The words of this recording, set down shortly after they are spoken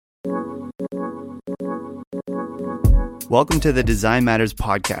Welcome to the Design Matters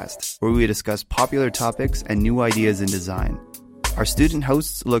podcast, where we discuss popular topics and new ideas in design. Our student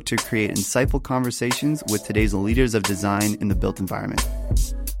hosts look to create insightful conversations with today's leaders of design in the built environment.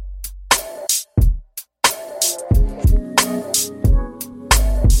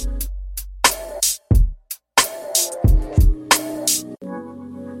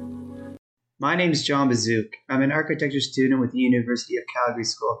 My name is John Bazook. I'm an architecture student with the University of Calgary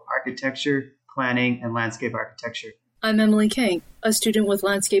School of Architecture, Planning, and Landscape Architecture. I'm Emily Kang, a student with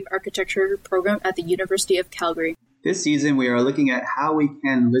Landscape Architecture program at the University of Calgary. This season, we are looking at how we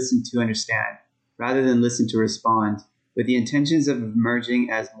can listen to understand, rather than listen to respond, with the intentions of emerging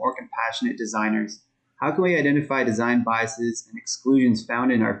as more compassionate designers. How can we identify design biases and exclusions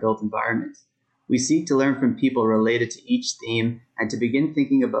found in our built environment? We seek to learn from people related to each theme and to begin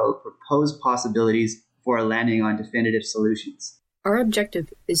thinking about proposed possibilities before landing on definitive solutions. Our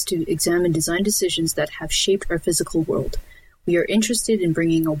objective is to examine design decisions that have shaped our physical world. We are interested in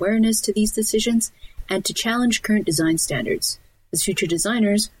bringing awareness to these decisions and to challenge current design standards. As future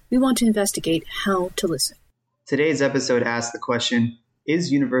designers, we want to investigate how to listen. Today's episode asks the question,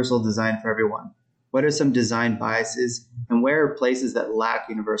 is universal design for everyone? What are some design biases, and where are places that lack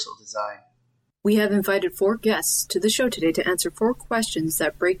universal design? We have invited 4 guests to the show today to answer 4 questions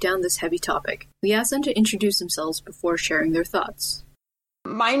that break down this heavy topic. We asked them to introduce themselves before sharing their thoughts.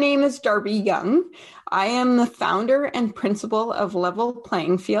 My name is Darby Young. I am the founder and principal of Level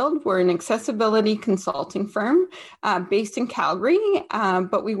Playing Field. We're an accessibility consulting firm based in Calgary,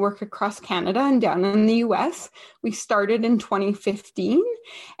 but we work across Canada and down in the US. We started in 2015,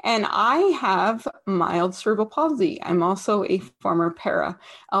 and I have mild cerebral palsy. I'm also a former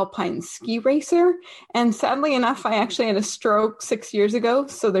para-alpine ski racer, and sadly enough, I actually had a stroke 6 years ago,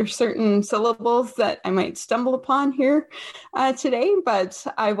 so there's certain syllables that I might stumble upon here today, but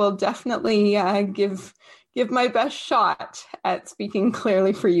I will definitely give my best shot at speaking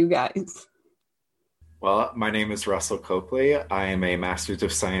clearly for you guys. Well, my name is Russell Copley. I am a Master's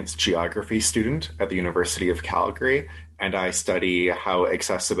of Science Geography student at the University of Calgary, and I study how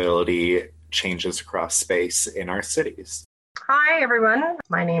accessibility changes across space in our cities. Hi, everyone.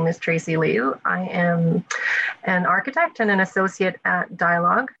 My name is Tracy Liu. I am an architect and an associate at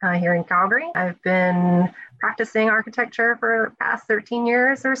Dialogue here in Calgary. I've been practicing architecture for the past 13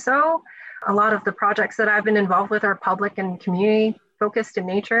 years or so. A lot of the projects that I've been involved with are public and community focused in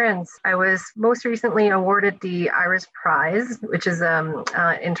nature. And I was most recently awarded the IRIS Prize, which is an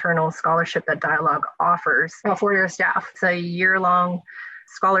internal scholarship that Dialogue offers for your staff. It's a year-long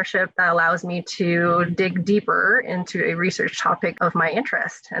scholarship that allows me to dig deeper into a research topic of my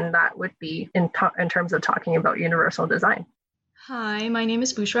interest. And that would be in terms of talking about universal design. Hi, my name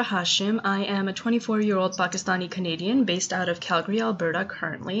is Bushra Hashim. I am a 24-year-old Pakistani Canadian based out of Calgary, Alberta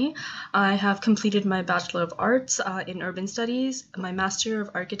currently. I have completed my Bachelor of Arts in Urban Studies, my Master of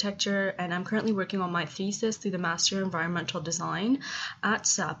Architecture, and I'm currently working on my thesis through the Master of Environmental Design at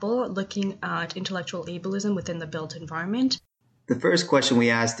SAPL, looking at intellectual ableism within the built environment. The first question we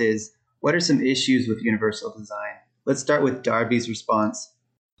asked is, what are some issues with universal design? Let's start with Darby's response.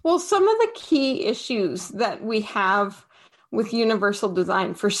 Well, some of the key issues that we have with universal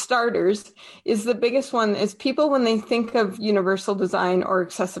design, for starters, is the biggest one is people, when they think of universal design or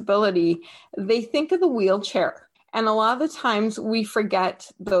accessibility, they think of the wheelchair. And a lot of the times we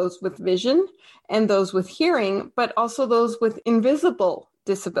forget those with vision and those with hearing, but also those with invisible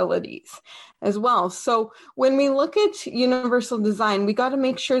disabilities as well. So when we look at universal design, we got to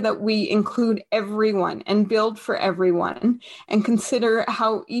make sure that we include everyone and build for everyone and consider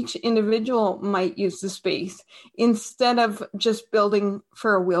how each individual might use the space instead of just building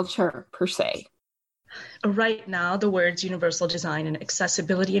for a wheelchair per se. Right now, the words universal design and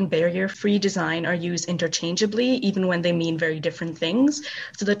accessibility and barrier-free design are used interchangeably, even when they mean very different things.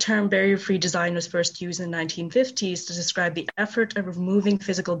 So the term barrier-free design was first used in the 1950s to describe the effort of removing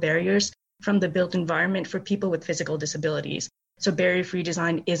physical barriers from the built environment for people with physical disabilities. So barrier-free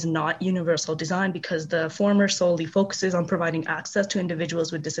design is not universal design because the former solely focuses on providing access to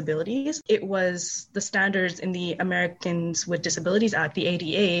individuals with disabilities. It was the standards in the Americans with Disabilities Act, the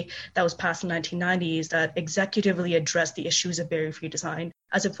ADA, that was passed in the 1990s that executively addressed the issues of barrier-free design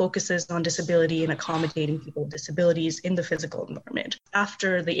as it focuses on disability and accommodating people with disabilities in the physical environment.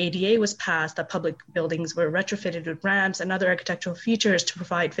 After the ADA was passed, the public buildings were retrofitted with ramps and other architectural features to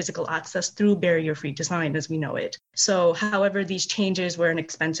provide physical access through barrier-free design as we know it. So, however, these changes were an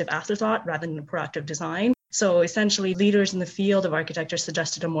expensive afterthought rather than a proactive design. So essentially, leaders in the field of architecture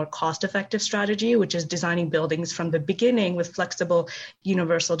suggested a more cost-effective strategy, which is designing buildings from the beginning with flexible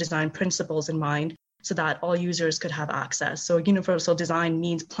universal design principles in mind, so that all users could have access. So universal design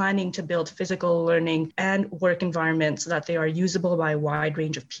means planning to build physical learning and work environments so that they are usable by a wide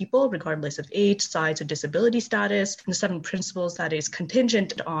range of people, regardless of age, size, or disability status. And the 7 principles that is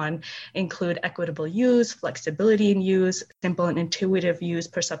contingent on include equitable use, flexibility in use, simple and intuitive use,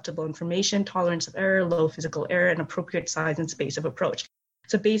 perceptible information, tolerance of error, low physical error, and appropriate size and space of approach.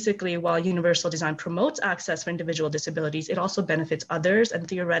 So basically, while universal design promotes access for individual disabilities, it also benefits others and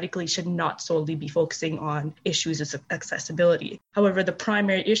theoretically should not solely be focusing on issues of accessibility. However, the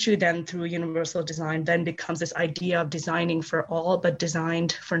primary issue then through universal design then becomes this idea of designing for all but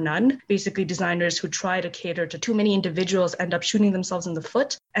designed for none. Basically, designers who try to cater to too many individuals end up shooting themselves in the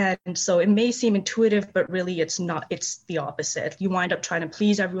foot. And so it may seem intuitive, but really it's not. It's the opposite. You wind up trying to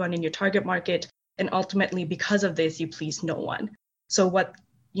please everyone in your target market, and ultimately, because of this, you please no one. So what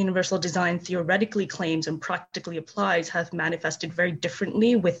universal design theoretically claims and practically applies have manifested very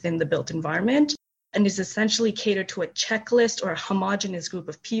differently within the built environment and is essentially catered to a checklist or a homogeneous group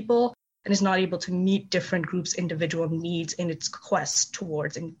of people and is not able to meet different groups' individual needs in its quest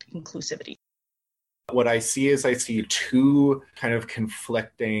towards inclusivity. What I see 2 kind of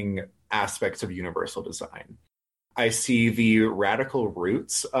conflicting aspects of universal design. I see the radical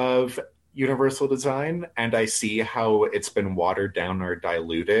roots of universal design, and I see how it's been watered down or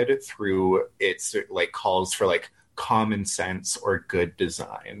diluted through its calls for common sense or good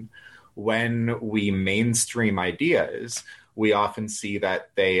design. When we mainstream ideas, we often see that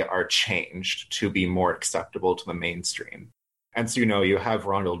they are changed to be more acceptable to the mainstream. And so, you have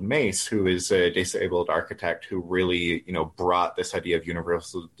Ronald Mace, who is a disabled architect who really, brought this idea of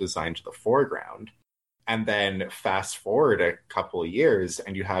universal design to the foreground. And then fast forward a couple of years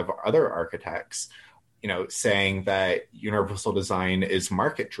and you have other architects, saying that universal design is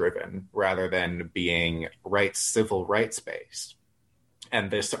market driven rather than being civil rights based.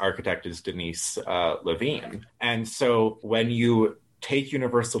 And this architect is Denise Levine. And so when you take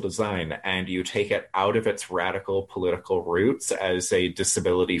universal design and you take it out of its radical political roots as a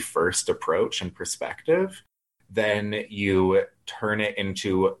disability first approach and perspective, then you turn it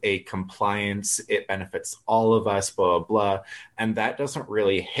into a compliance, it benefits all of us, blah, blah, blah. And that doesn't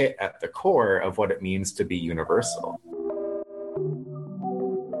really hit at the core of what it means to be universal.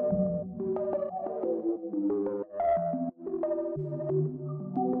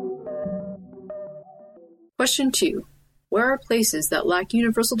 Question 2. Where are places that lack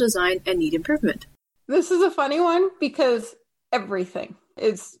universal design and need improvement? This is a funny one because everything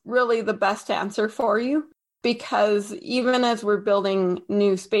is really the best answer for you. Because even as we're building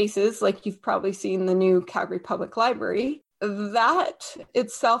new spaces, like you've probably seen the new Calgary Public Library, that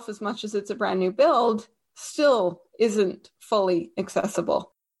itself, as much as it's a brand new build, still isn't fully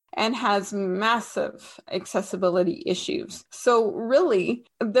accessible and has massive accessibility issues. So really,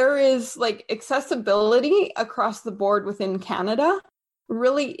 there is accessibility across the board within Canada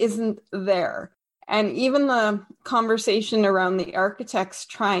really isn't there. And even the conversation around the architects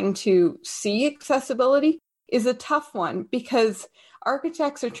trying to see accessibility is a tough one because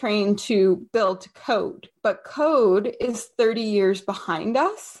architects are trained to build to code, but code is 30 years behind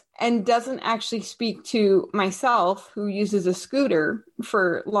us and doesn't actually speak to myself who uses a scooter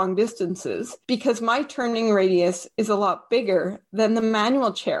for long distances because my turning radius is a lot bigger than the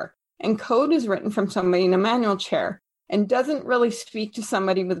manual chair. And code is written from somebody in a manual chair and doesn't really speak to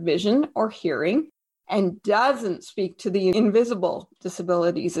somebody with vision or hearing and doesn't speak to the invisible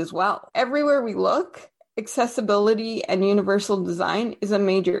disabilities as well. Everywhere we look, accessibility and universal design is a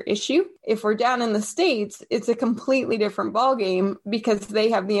major issue. If we're down in the States, it's a completely different ballgame because they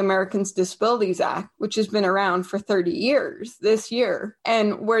have the Americans with Disabilities Act, which has been around for 30 years this year,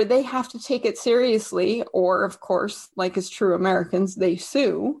 and where they have to take it seriously, or of course, like as true Americans, they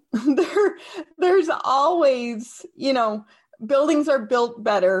sue. There's always, buildings are built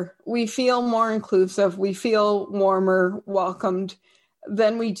better. We feel more inclusive. We feel warmer, welcomed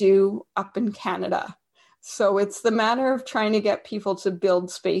than we do up in Canada. So it's the matter of trying to get people to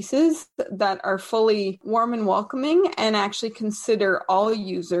build spaces that are fully warm and welcoming and actually consider all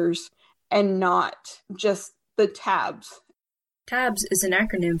users and not just the TABs. TABs is an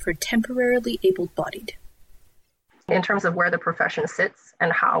acronym for temporarily able-bodied. In terms of where the profession sits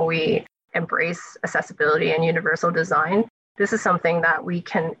and how we embrace accessibility and universal design, this is something that we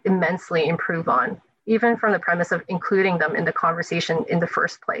can immensely improve on, even from the premise of including them in the conversation in the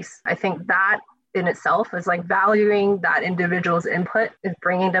first place. I think that in itself is valuing that individual's input, is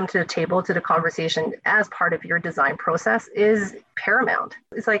bringing them to the table, to the conversation as part of your design process is paramount.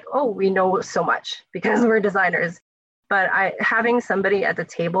 It's we know so much because we're designers, but having somebody at the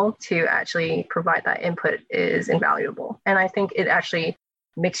table to actually provide that input is invaluable. And I think it actually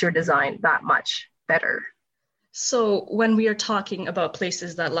makes your design that much better? So when we are talking about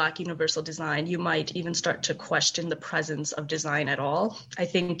places that lack universal design, you might even start to question the presence of design at all. I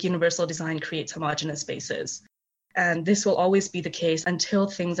think universal design creates homogeneous spaces. And this will always be the case until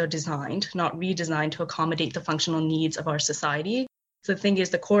things are designed, not redesigned to accommodate the functional needs of our society. So the thing is,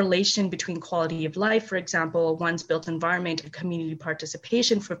 the correlation between quality of life, for example, one's built environment and community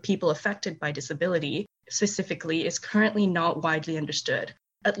participation for people affected by disability specifically is currently not widely understood.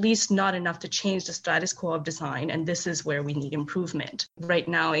 At least not enough to change the status quo of design, and this is where we need improvement. Right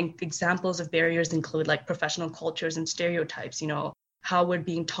now, examples of barriers include like professional cultures and stereotypes, how we're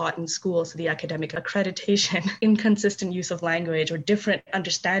being taught in schools, the academic accreditation, inconsistent use of language, or different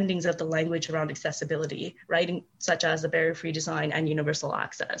understandings of the language around accessibility, right, such as the barrier-free design and universal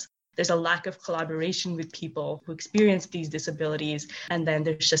access. There's a lack of collaboration with people who experience these disabilities, and then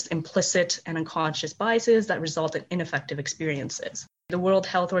there's just implicit and unconscious biases that result in ineffective experiences. The World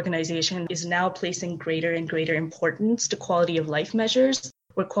Health Organization is now placing greater and greater importance to quality of life measures,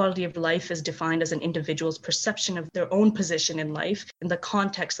 where quality of life is defined as an individual's perception of their own position in life in the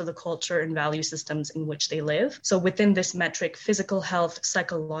context of the culture and value systems in which they live. So within this metric, physical health,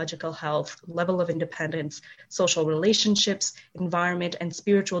 psychological health, level of independence, social relationships, environment, and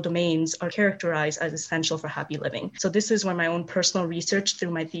spiritual domains are characterized as essential for happy living. So this is where my own personal research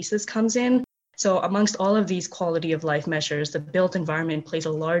through my thesis comes in. So amongst all of these quality of life measures, the built environment plays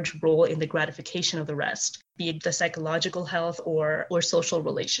a large role in the gratification of the rest, be it the psychological health or social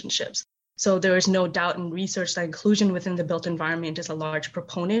relationships. So there is no doubt in research that inclusion within the built environment is a large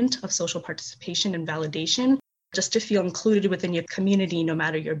proponent of social participation and validation, just to feel included within your community, no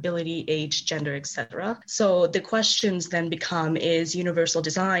matter your ability, age, gender, etc. So the questions then become, is universal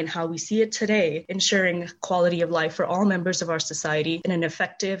design, how we see it today, ensuring quality of life for all members of our society in an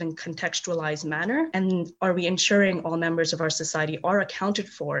effective and contextualized manner? And are we ensuring all members of our society are accounted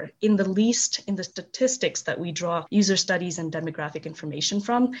for in the statistics that we draw user studies and demographic information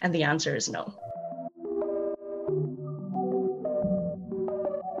from? And the answer is no.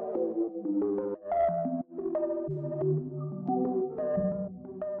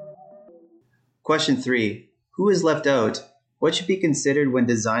 Question 3. Who is left out? What should be considered when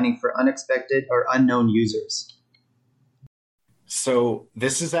designing for unexpected or unknown users? So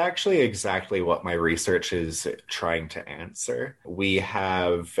this is actually exactly what my research is trying to answer. We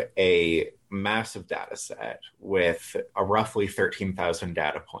have a massive data set with a roughly 13,000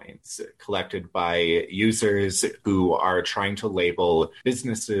 data points collected by users who are trying to label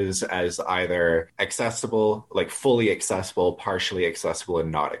businesses as either accessible, like fully accessible, partially accessible,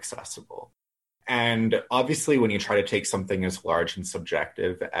 and not accessible. And obviously, when you try to take something as large and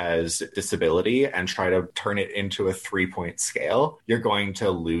subjective as disability and try to turn it into a 3-point scale, you're going to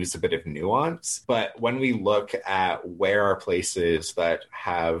lose a bit of nuance. But when we look at where are places that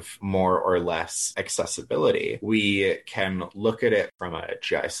have more or less accessibility, we can look at it from a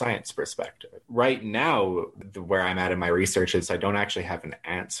GI science perspective. Right now, where I'm at in my research is I don't actually have an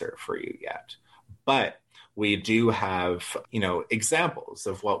answer for you yet. But we do have, examples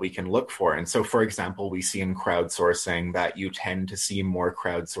of what we can look for. And so, for example, we see in crowdsourcing that you tend to see more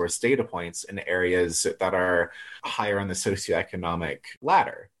crowdsourced data points in areas that are higher on the socioeconomic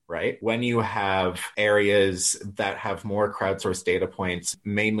ladder. Right? When you have areas that have more crowdsourced data points,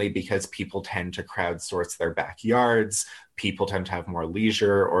 mainly because people tend to crowdsource their backyards, people tend to have more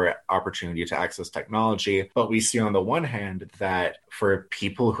leisure or opportunity to access technology. But we see on the one hand that for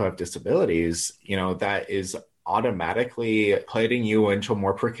people who have disabilities, that is automatically putting you into a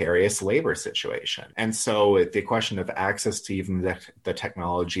more precarious labor situation. And so the question of access to even the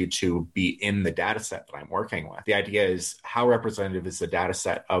technology to be in the data set that I'm working with, the idea is how representative is the data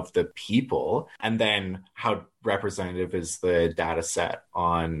set of the people, and then how representative is the data set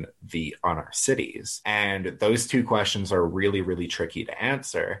on our cities. And those two questions are really, really tricky to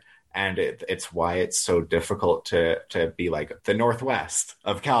answer. And it's why it's so difficult to be like the Northwest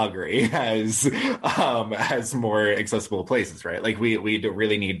of Calgary has more accessible places, right? Like we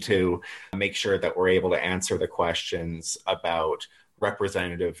really need to make sure that we're able to answer the questions about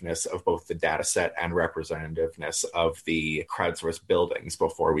representativeness of both the data set and representativeness of the crowdsourced buildings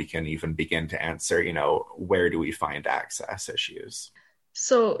before we can even begin to answer, where do we find access issues?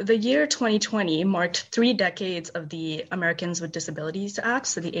 So the year 2020 marked 3 decades of the Americans with Disabilities Act,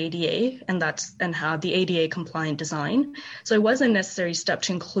 so the ADA, and how the ADA compliant design. So it was a necessary step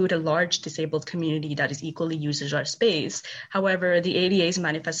to include a large disabled community that is equally users our space. However, the ADA's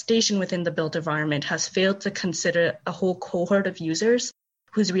manifestation within the built environment has failed to consider a whole cohort of users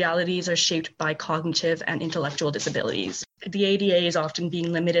whose realities are shaped by cognitive and intellectual disabilities. The ADA is often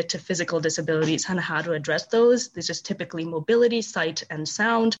being limited to physical disabilities, and how to address those. This is typically mobility, sight, and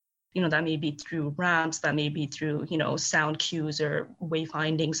sound. That may be through ramps, that may be through, sound cues or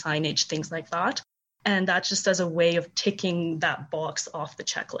wayfinding, signage, things like that. And that's just as a way of ticking that box off the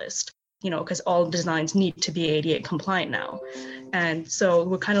checklist, because all designs need to be ADA compliant now. And so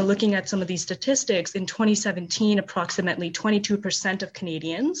we're kind of looking at some of these statistics. In 2017, approximately 22% of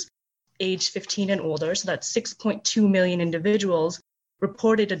Canadians aged 15 and older, so that's 6.2 million individuals,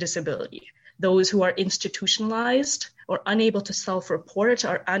 reported a disability. Those who are institutionalized or unable to self-report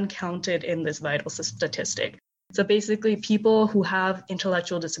are uncounted in this vital statistic. So basically, people who have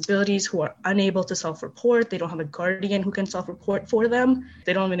intellectual disabilities who are unable to self-report, they don't have a guardian who can self-report for them,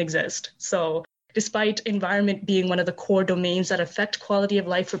 they don't even exist. So despite environment being one of the core domains that affect quality of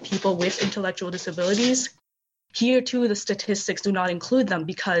life for people with intellectual disabilities, here too, the statistics do not include them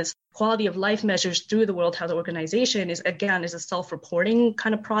because quality of life measures through the World Health Organization is a self-reporting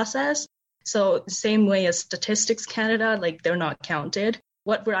kind of process. So the same way as Statistics Canada, they're not counted.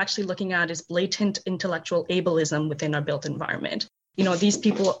 What we're actually looking at is blatant intellectual ableism within our built environment. These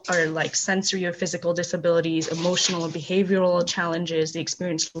people are sensory or physical disabilities, emotional and behavioral challenges, they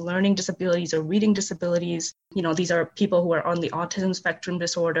experience learning disabilities or reading disabilities. These are people who are on the autism spectrum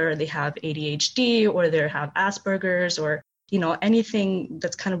disorder, they have ADHD or they have Asperger's or, anything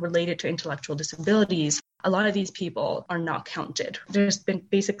that's kind of related to intellectual disabilities. A lot of these people are not counted. There's been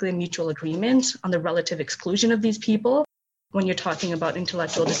basically a mutual agreement on the relative exclusion of these people. When you're talking about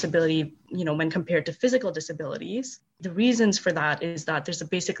intellectual disability, when compared to physical disabilities, the reasons for that is that there's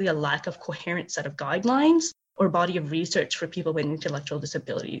basically a lack of coherent set of guidelines or body of research for people with intellectual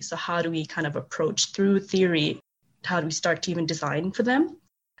disabilities. So how do we kind of approach through theory? How do we start to even design for them?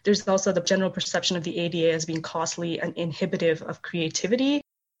 There's also the general perception of the ADA as being costly and inhibitive of creativity.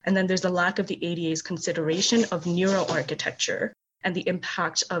 And then there's the lack of the ADA's consideration of neuroarchitecture and the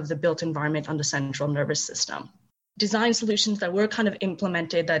impact of the built environment on the central nervous system. Design solutions that were kind of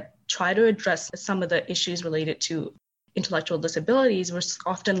implemented that try to address some of the issues related to intellectual disabilities were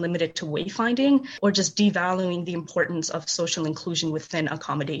often limited to wayfinding or just devaluing the importance of social inclusion within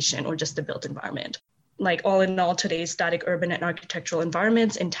accommodation or just the built environment. All in all, today's static urban and architectural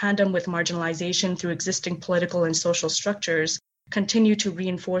environments, in tandem with marginalization through existing political and social structures, continue to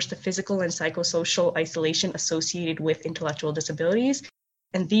reinforce the physical and psychosocial isolation associated with intellectual disabilities.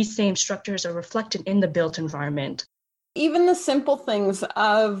 And these same structures are reflected in the built environment. Even the simple things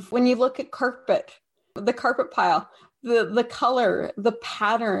of when you look at carpet, the carpet pile, the color, the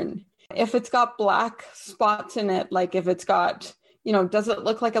pattern, if it's got black spots in it, if it's got, does it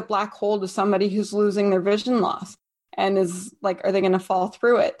look like a black hole to somebody who's losing their vision loss? And are they going to fall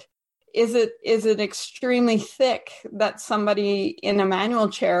through it? Is it extremely thick that somebody in a manual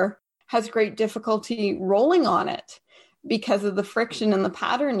chair has great difficulty rolling on it because of the friction and the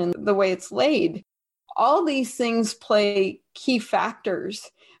pattern and the way it's laid? All these things play key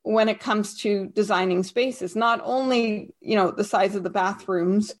factors when it comes to designing spaces, not only, the size of the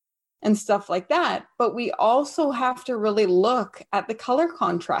bathrooms and stuff like that, but we also have to really look at the color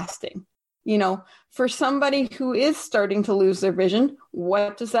contrasting. For somebody who is starting to lose their vision,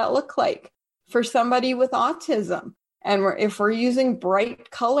 what does that look like? For somebody with autism, and if we're using bright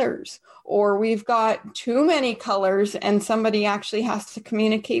colors, or we've got too many colors and somebody actually has to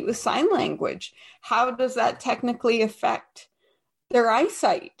communicate with sign language, how does that technically affect their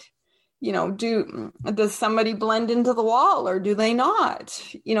eyesight? Does somebody blend into the wall or do they not?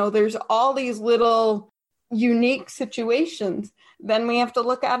 There's all these little unique situations. Then we have to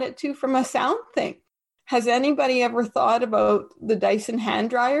look at it too from a sound thing. Has anybody ever thought about the Dyson hand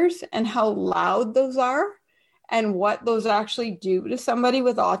dryers and how loud those are and what those actually do to somebody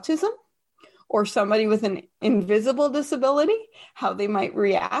with autism or somebody with an invisible disability, how they might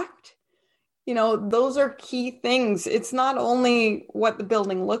react? Those are key things. It's not only what the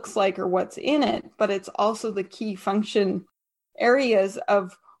building looks like or what's in it, but it's also the key function areas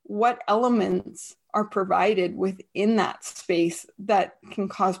of what elements are provided within that space that can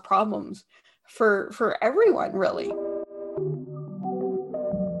cause problems for everyone, really.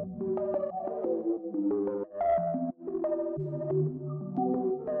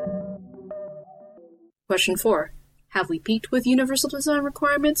 Question 4. Have we peaked with universal design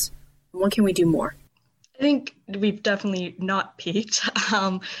requirements? What can we do more? I think we've definitely not peaked.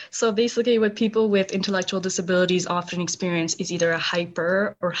 So basically what people with intellectual disabilities often experience is either a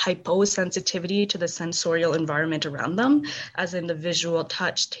hyper or hyposensitivity to the sensorial environment around them, as in the visual,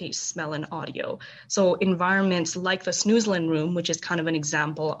 touch, taste, smell, and audio. So environments like the Snoezelen room, which is kind of an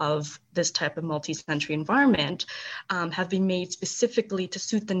example of this type of multi-sensory environment, have been made specifically to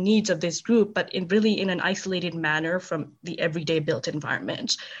suit the needs of this group, but in an isolated manner from the everyday built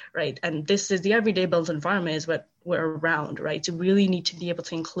environment, right? And this is the everyday built environment is what that were around, right? So really need to be able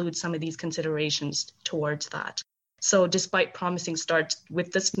to include some of these considerations towards that. So despite promising starts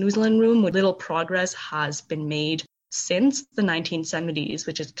with this New Zealand room, little progress has been made since the 1970s,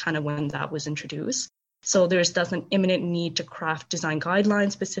 which is kind of when that was introduced. So there's thus an imminent need to craft design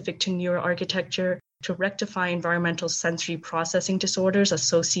guidelines specific to neuroarchitecture to rectify environmental sensory processing disorders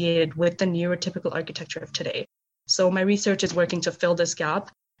associated with the neurotypical architecture of today. So my research is working to fill this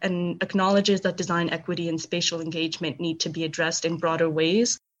gap and acknowledges that design equity and spatial engagement need to be addressed in broader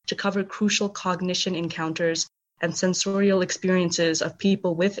ways to cover crucial cognition encounters and sensorial experiences of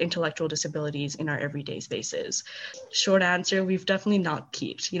people with intellectual disabilities in our everyday spaces. Short answer, we've definitely not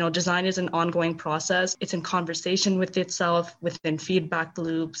peaked. Design is an ongoing process. It's in conversation with itself, within feedback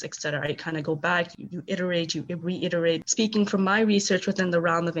loops, etc. You kind of go back, you iterate, you reiterate. Speaking from my research within the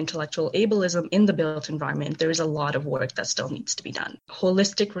realm of intellectual ableism in the built environment, there is a lot of work that still needs to be done.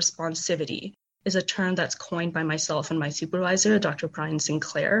 Holistic responsivity is a term that's coined by myself and my supervisor, Dr. Brian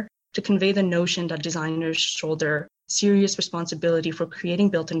Sinclair, to convey the notion that designers shoulder serious responsibility for creating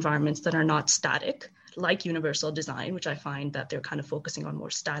built environments that are not static, like universal design, which I find that they're kind of focusing on more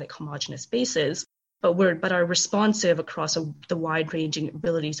static, homogeneous spaces, but are responsive across the wide-ranging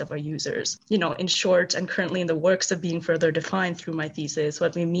abilities of our users. In short, and currently in the works of being further defined through my thesis,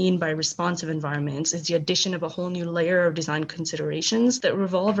 what we mean by responsive environments is the addition of a whole new layer of design considerations that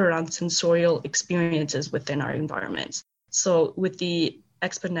revolve around sensorial experiences within our environments. So with the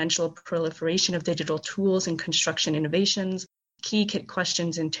exponential proliferation of digital tools and construction innovations, key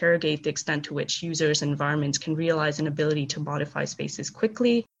questions interrogate the extent to which users' environments can realize an ability to modify spaces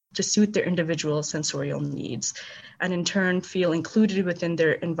quickly to suit their individual sensorial needs, and in turn feel included within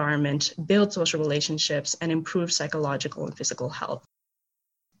their environment, build social relationships, and improve psychological and physical health.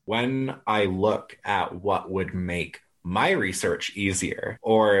 When I look at what would make my research easier,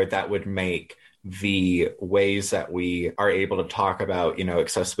 or that would make the ways that we are able to talk about,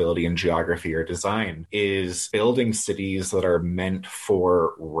 accessibility in geography or design, is building cities that are meant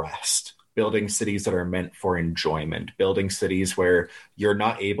for rest, building cities that are meant for enjoyment, building cities where you're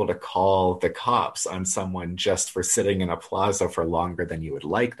not able to call the cops on someone just for sitting in a plaza for longer than you would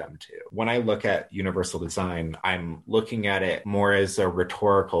like them to. When I look at universal design, I'm looking at it more as a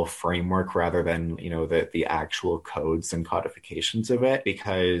rhetorical framework rather than, the actual codes and codifications of it,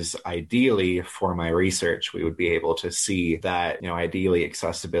 because ideally for my research, we would be able to see that, ideally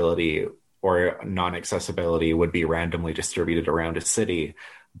accessibility or non-accessibility would be randomly distributed around a city.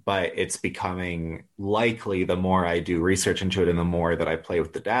 But it's becoming likely, the more I do research into it and the more that I play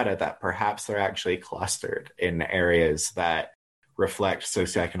with the data, that perhaps they're actually clustered in areas that reflect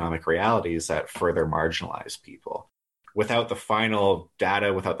socioeconomic realities that further marginalize people. Without the final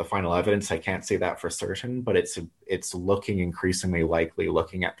data, without the final evidence, I can't say that for certain, but it's looking increasingly likely,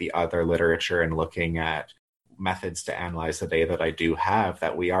 looking at the other literature and looking at methods to analyze the data that I do have,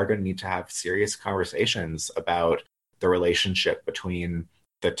 that we are going to need to have serious conversations about the relationship between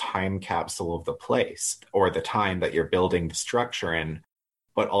the time capsule of the place or the time that you're building the structure in,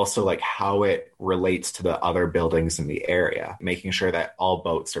 but also like how it relates to the other buildings in the area, making sure that all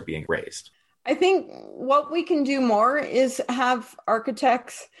boats are being raised. I think what we can do more is have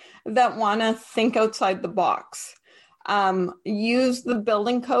architects that want to think outside the box, use the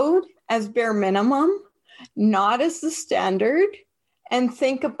building code as bare minimum, not as the standard, and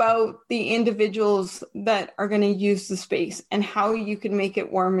think about the individuals that are going to use the space and how you can make it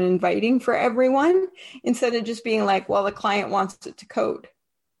warm and inviting for everyone, instead of just being like, well, the client wants it to code.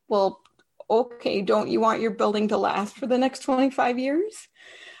 Well, okay, don't you want your building to last for the next 25 years?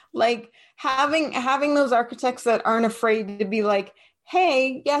 Like having those architects that aren't afraid to be like,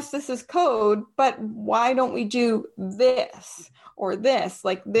 hey, yes, this is code, but why don't we do this or this?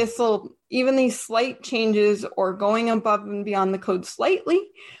 Like even these slight changes or going above and beyond the code slightly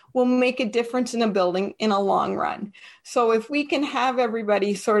will make a difference in a building in a long run. So if we can have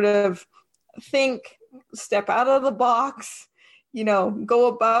everybody sort of step out of the box, go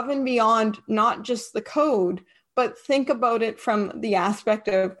above and beyond, not just the code, but think about it from the aspect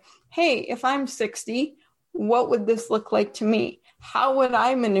of, hey, if I'm 60, what would this look like to me? How would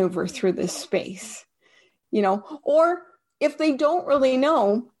I maneuver through this space? Or if they don't really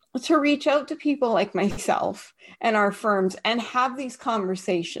know, to reach out to people like myself and our firms and have these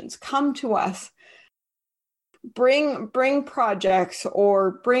conversations. Come to us, bring projects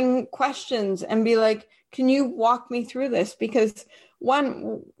or bring questions and be like, can you walk me through this? Because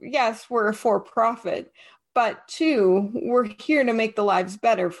one, yes, we're a for-profit, but two, we're here to make the lives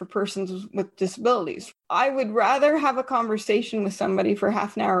better for persons with disabilities. I would rather have a conversation with somebody for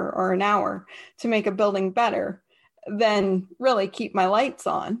half an hour or an hour to make a building better than really keep my lights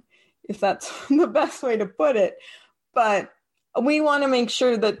on. if that's the best way to put it. But we want to make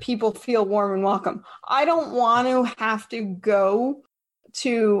sure that people feel warm and welcome. I don't want to have to go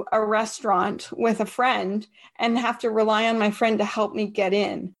to a restaurant with a friend and have to rely on my friend to help me get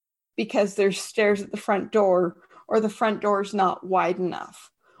in because there's stairs at the front door or the front door is not wide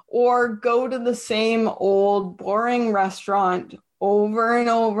enough, or go to the same old boring restaurant over and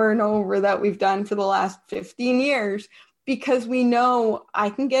over and over that we've done for the last 15 years because we know I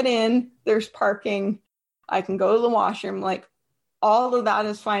can get in, there's parking, I can go to the washroom, like all of that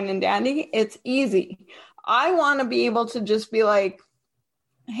is fine and dandy. It's easy. I want to be able to just be like,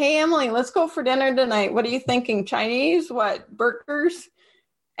 hey, Emily, let's go for dinner tonight. What are you thinking? Chinese? What? Burgers?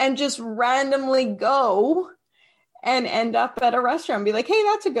 And just randomly go and end up at a restaurant and be like, hey,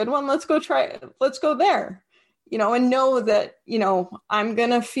 that's a good one. Let's go try it. Let's go there, and know that, I'm going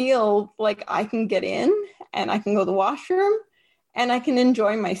to feel like I can get in and I can go to the washroom and I can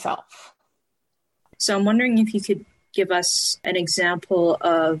enjoy myself. So I'm wondering if you could give us an example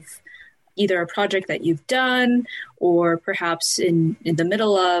of either a project that you've done or perhaps in the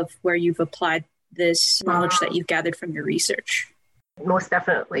middle of where you've applied this knowledge that you've gathered from your research. Most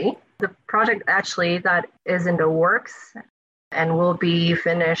definitely. The project actually that is in the works and will be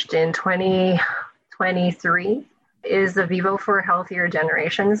finished in 2023 is the Vivo for Healthier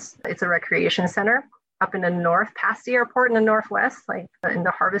Generations. It's a recreation center up in the north, past the airport in the northwest, like in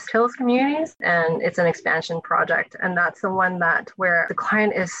the Harvest Hills communities. And it's an expansion project. And that's the one where the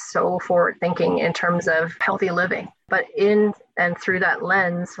client is so forward thinking in terms of healthy living. But in and through that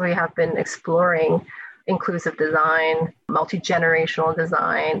lens, we have been exploring inclusive design, multi-generational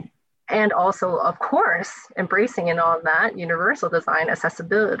design, and also, of course, embracing in all of that universal design,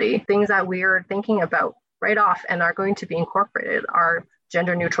 accessibility, things that we're thinking about right off and are going to be incorporated are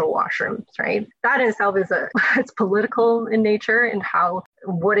gender neutral washrooms, right? That in itself it's political in nature, and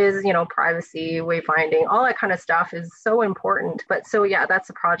what is, privacy, wayfinding, all that kind of stuff is so important. But so, yeah, that's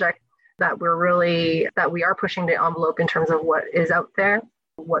a project that we are pushing the envelope in terms of what is out there,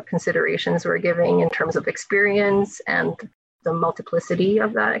 what considerations we're giving in terms of experience and the multiplicity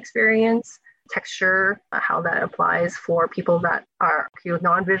of that experience, texture, how that applies for people that are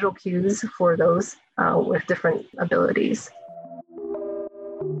non-visual cues for those with different abilities.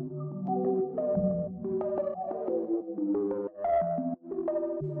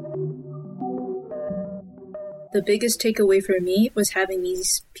 The biggest takeaway for me was having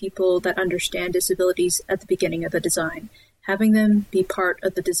these people that understand disabilities at the beginning of the design, having them be part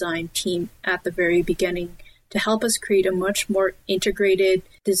of the design team at the very beginning to help us create a much more integrated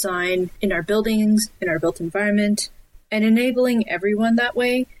design in our buildings, in our built environment, and enabling everyone that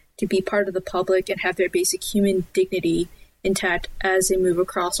way to be part of the public and have their basic human dignity intact as they move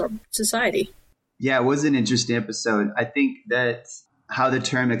across our society. Yeah, it was an interesting episode. I think that how the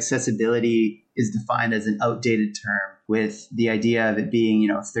term accessibility is defined as an outdated term, with the idea of it being,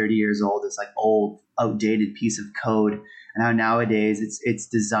 30 years old, it's like old, outdated piece of code, and how nowadays it's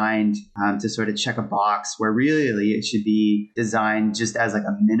designed to sort of check a box where really it should be designed just as like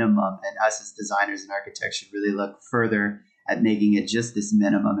a minimum. And us as designers and architects should really look further at making it just this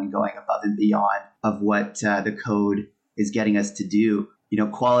minimum and going above and beyond of what the code is getting us to do.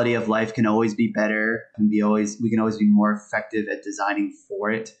 Quality of life can always be better, we can always be more effective at designing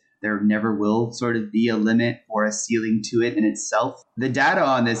for it. There never will sort of be a limit or a ceiling to it in itself. The data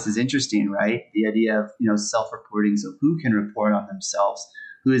on this is interesting, right? The idea of, self-reporting. So who can report on themselves?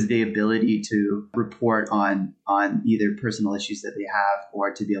 Who has the ability to report on either personal issues that they have,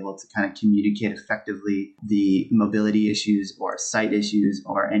 or to be able to kind of communicate effectively the mobility issues or sight issues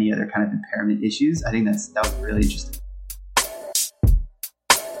or any other kind of impairment issues? I think that was really interesting.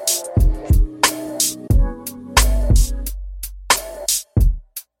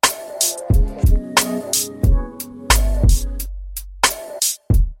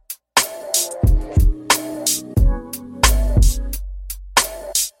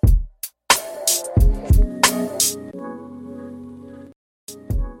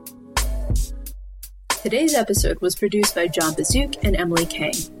 Today's episode was produced by John Bazook and Emily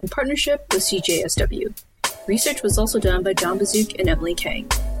Kang in partnership with CJSW. Research was also done by John Bazook and Emily Kang.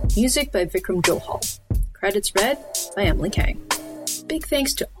 Music by Vikram Johal. Credits read by Emily Kang. Big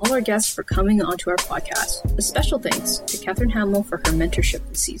thanks to all our guests for coming onto our podcast. A special thanks to Catherine Hamill for her mentorship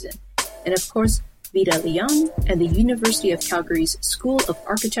this season. And of course, Vida Leung and the University of Calgary's School of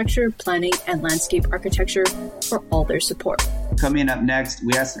Architecture, Planning and Landscape Architecture for all their support. Coming up next,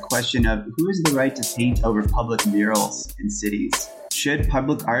 we ask the question of who has the right to paint over public murals in cities? Should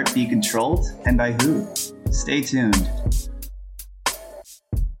public art be controlled, and by who? Stay tuned.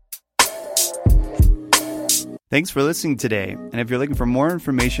 Thanks for listening today. And if you're looking for more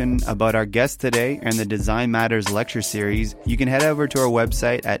information about our guest today and the Design Matters lecture series, you can head over to our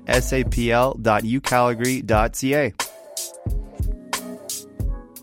website at sapl.ucalgary.ca.